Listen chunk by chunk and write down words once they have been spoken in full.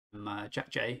I'm Jack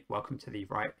J. Welcome to the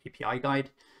Riot API guide.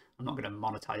 I'm not going to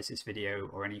monetize this video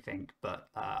or anything, but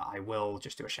I will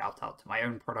just do a shout out to my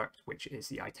own product, which is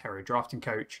the Itero Drafting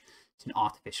Coach. It's an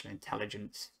artificial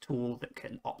intelligence tool that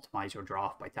can optimize your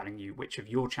draft by telling you which of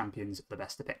your champions are the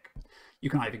best to pick. You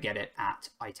can either get it at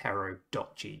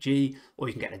itero.gg, or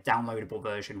you can get a downloadable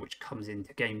version which comes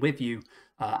into game with you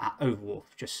at Overwolf.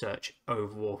 Just search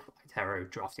Overwolf Itero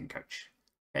Drafting Coach.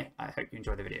 Okay, I hope you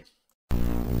enjoy the video.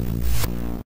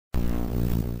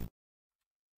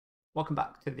 Welcome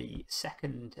back to the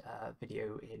second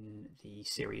video in the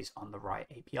series on the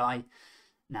Riot API.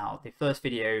 Now, the first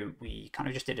video, we kind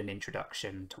of just did an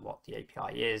introduction to what the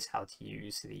API is, how to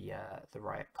use the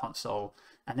Riot console,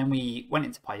 and then we went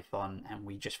into Python and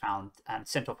we just found and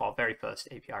sent off our very first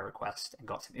API request and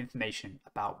got some information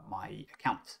about my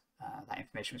account. That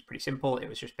information was pretty simple. It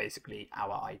was just basically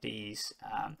our IDs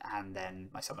and then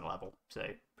my summon level,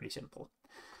 so pretty simple.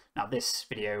 Now this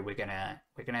video, we're gonna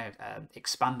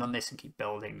expand on this and keep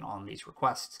building on these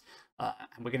requests,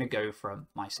 and we're gonna go from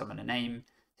my summoner name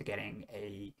to getting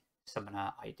a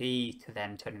summoner ID to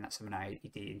then turning that summoner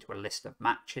ID into a list of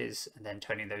matches, and then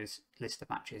turning those list of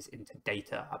matches into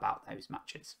data about those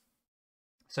matches.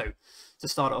 So to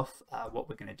start off, what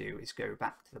we're gonna do is go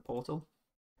back to the portal,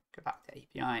 go back to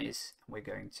APIs, and we're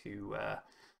going to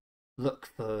look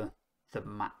for the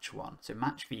match one. So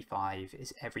match v5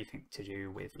 is everything to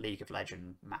do with League of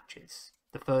Legends matches.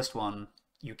 The first one,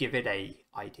 you give it a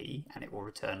ID and it will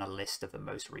return a list of the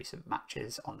most recent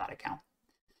matches on that account.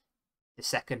 The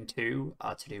second two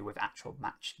are to do with actual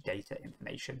match data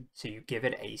information. So you give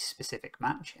it a specific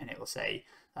match and it will say,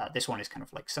 this one is kind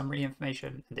of like summary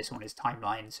information and this one is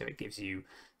timeline. So it gives you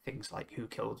things like who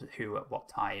killed who at what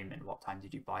time and what time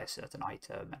did you buy a certain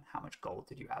item and how much gold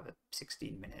did you have at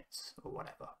 16 minutes or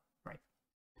whatever. Right.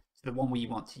 So the one we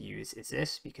want to use is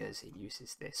this because it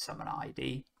uses this summoner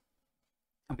ID,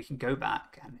 and we can go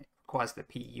back and it requires the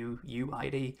PUU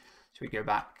ID. So we go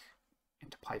back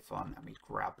into Python and we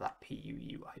grab that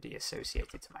PUU ID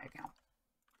associated to my account.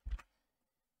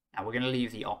 Now we're going to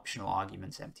leave the optional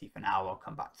arguments empty for now. I'll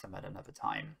come back to them at another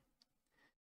time.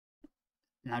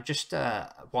 Now just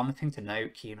one thing to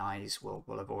note, keen eyes will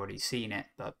have already seen it,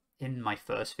 but in my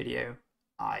first video,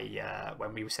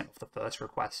 when we were sent off the first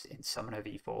request in Summoner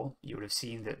v4, you would have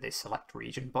seen that this select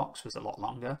region box was a lot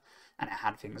longer and it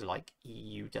had things like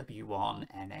EU, W1,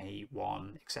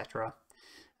 NA1, etc.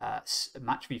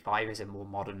 Match v5 is a more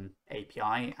modern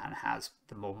API and has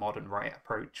the more modern Riot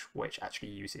approach, which actually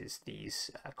uses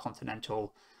these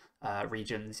continental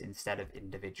regions instead of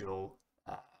individual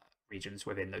regions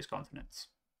within those continents.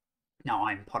 Now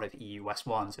I'm part of EU West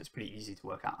 1, so it's pretty easy to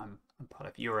work out I'm part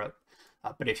of Europe.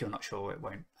 But if you're not sure,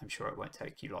 I'm sure it won't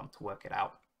take you long to work it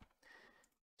out.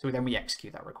 So then we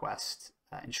execute that request,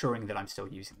 ensuring that I'm still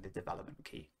using the development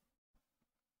key.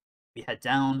 We head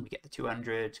down, we get the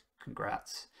 200,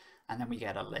 congrats, and then we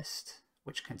get a list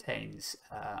which contains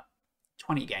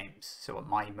 20 games. So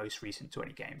my most recent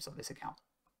 20 games on this account.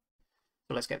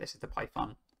 So let's get this into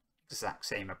Python. Exact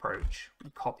same approach.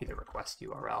 We copy the request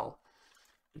URL.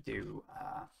 We do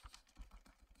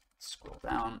scroll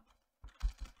down.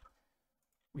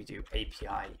 We do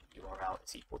API URL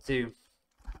is equal to,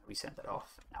 and we send it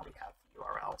off. Now we have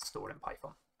URL stored in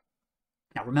Python.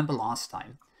 Now remember last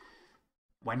time,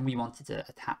 when we wanted to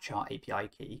attach our API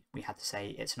key, we had to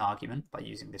say it's an argument by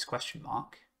using this question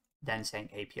mark, then saying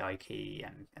API key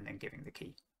and then giving the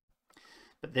key.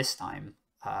 But this time,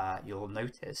 you'll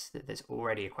notice that there's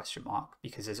already a question mark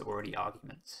because there's already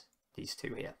arguments, these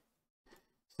two here.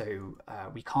 So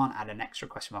we can't add an extra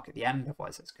question mark at the end,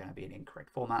 otherwise it's going to be an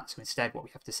incorrect format. So instead what we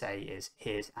have to say is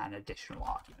here's an additional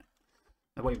argument.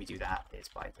 The way we do that is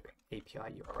by doing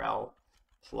API URL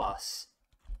plus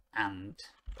and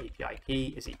API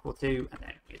key is equal to, and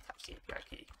then we attach the API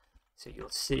key. So you'll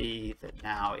see that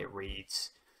now it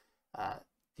reads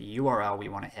the URL we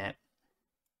want to hit,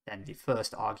 then the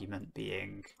first argument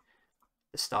being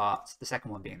the start, the second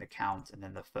one being the count, and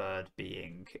then the third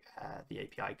being the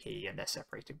API key, and they're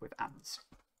separated with ands.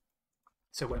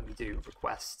 So when we do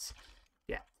requests,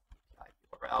 get API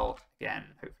URL, again,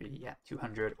 hopefully, yeah,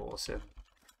 200, awesome.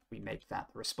 We make that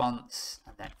the response,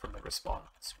 and then from the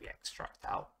response, we extract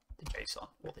out the JSON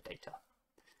or the data.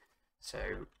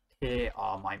 So here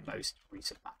are my most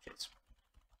recent matches,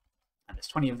 and there's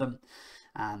 20 of them,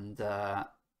 and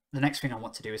the next thing I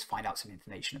want to do is find out some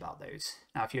information about those.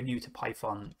 Now, if you're new to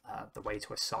Python, the way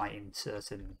to assign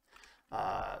certain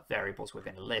variables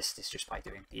within a list is just by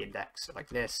doing the index. So like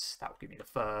this, that will give me the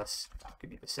first, that will give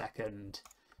me the second.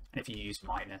 And if you use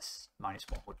minus,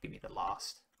 -1 would give me the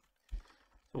last.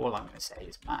 So all I'm going to say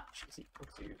is match is equal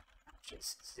to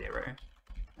matches 0.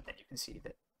 And then you can see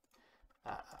that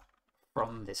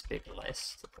from this big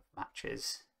list of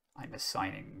matches, I'm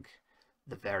assigning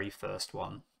the very first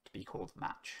one to be called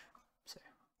match. So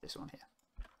this one here.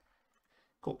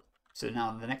 Cool. So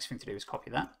now the next thing to do is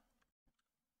copy that,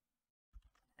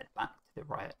 head back to the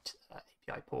Riot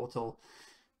API portal,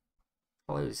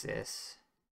 close this,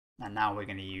 and now we're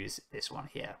going to use this one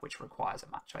here, which requires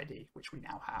a match ID, which we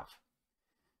now have.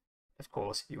 Of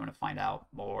course, if you want to find out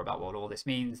more about what all this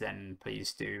means, then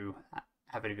please do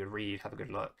have a good read, have a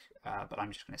good look, but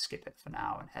I'm just going to skip it for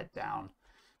now and head down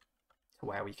to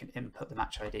where we can input the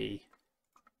match ID,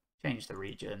 change the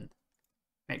region,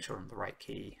 make sure I'm the right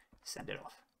key, send it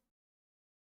off.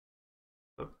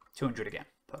 Oh, 200 again,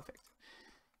 perfect.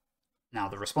 Now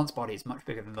the response body is much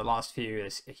bigger than the last few.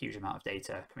 There's a huge amount of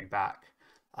data coming back.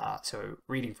 So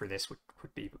reading through this would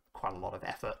be quite a lot of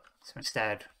effort. So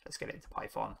instead, let's get it into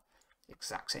Python.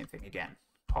 Exact same thing again.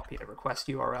 Copy the request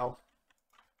URL.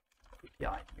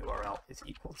 API URL is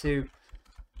equal to.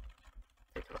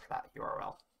 Take a look at that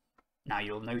URL. Now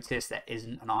you'll notice there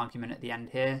isn't an argument at the end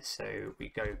here. So we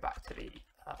go back to the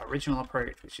original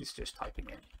approach, which is just typing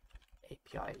in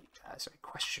API,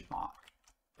 question mark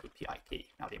API key.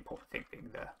 Now the important thing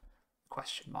being the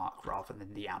question mark rather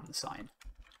than the and sign.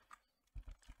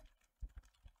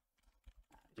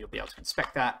 You'll be able to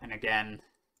inspect that, and again,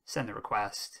 send the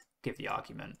request, give the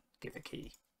argument, give a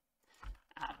key,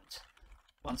 and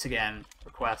once again,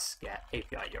 request get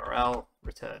API URL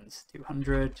returns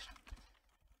 200,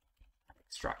 and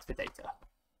extract the data.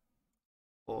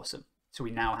 Awesome. So we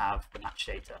now have the match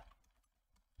data,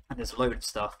 and there's a load of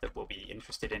stuff that we'll be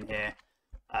interested in here.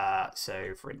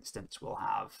 So for instance, we'll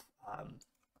have,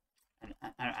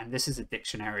 and this is a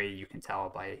dictionary, you can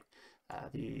tell by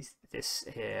this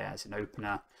here as an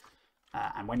opener.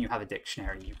 And when you have a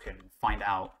dictionary, you can find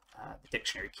out the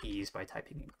dictionary keys by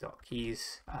typing in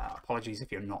 .keys. Apologies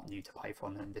if you're not new to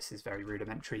Python and this is very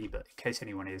rudimentary, but in case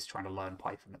anyone is trying to learn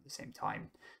Python at the same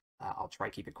time, I'll try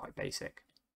to keep it quite basic.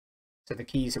 So the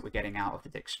keys that we're getting out of the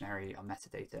dictionary are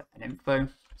metadata and info.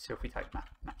 So if we type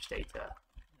match data,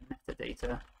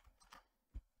 metadata,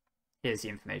 here's the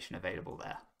information available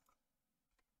there.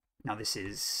 Now this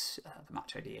is the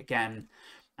match ID again,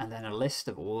 and then a list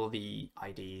of all the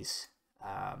IDs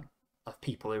of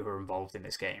people who are involved in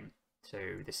this game. So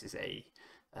this is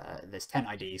there's 10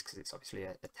 IDs because it's obviously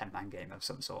a 10-man game of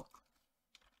some sort.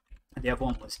 And the other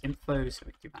one was info, so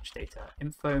we can do match data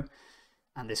info.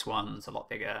 And this one's a lot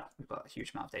bigger. We've got a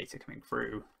huge amount of data coming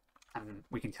through, and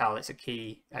we can tell it's a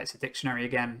key, it's a dictionary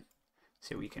again.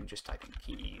 So we can just type in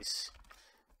keys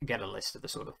and get a list of the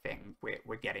sort of thing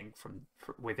we're getting from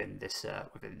within this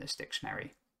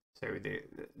dictionary. So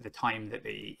the time that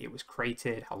it was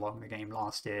created, how long the game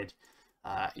lasted,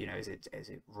 you know, is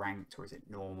it ranked or is it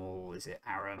normal, is it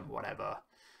ARAM, whatever.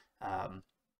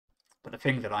 But the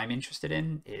thing that I'm interested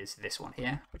in is this one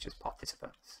here, which is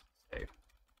participants. So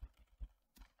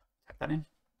type that in.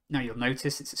 Now you'll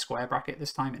notice it's a square bracket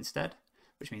this time instead,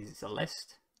 which means it's a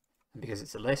list. And because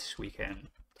it's a list, we can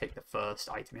take the first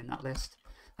item in that list.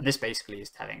 And this basically is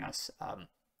telling us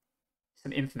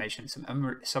some information,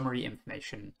 some summary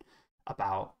information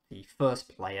about the first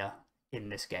player in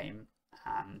this game,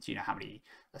 and you know how many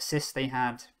assists they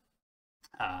had,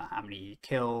 how many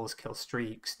kills, kill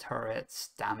streaks, turrets,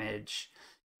 damage,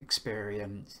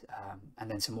 experience, and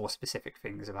then some more specific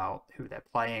things about who they're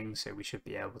playing. So we should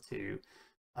be able to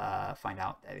find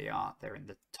out there they are. They're in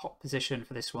the top position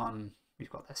for this one. We've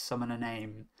got their summoner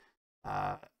name,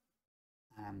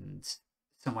 and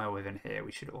somewhere within here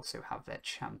we should also have their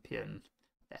champion,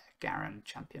 their Garen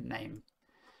champion name,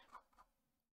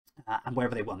 and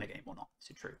whether they won the game or not.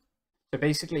 So true. So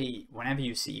basically, whenever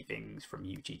you see things from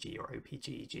UGG or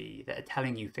OPGG that are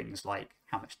telling you things like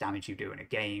how much damage you do in a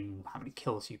game, how many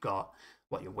kills you got,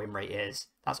 what your win rate is,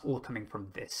 that's all coming from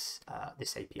this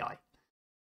this API.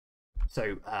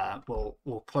 So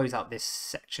we'll close out this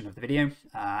section of the video,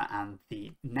 and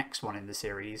the next one in the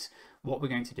series, what we're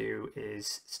going to do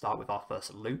is start with our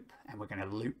first loop, and we're going to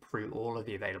loop through all of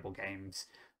the available games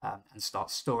and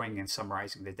start storing and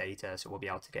summarizing the data, so we'll be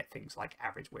able to get things like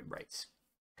average win rates.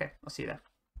 Okay, I'll see you there.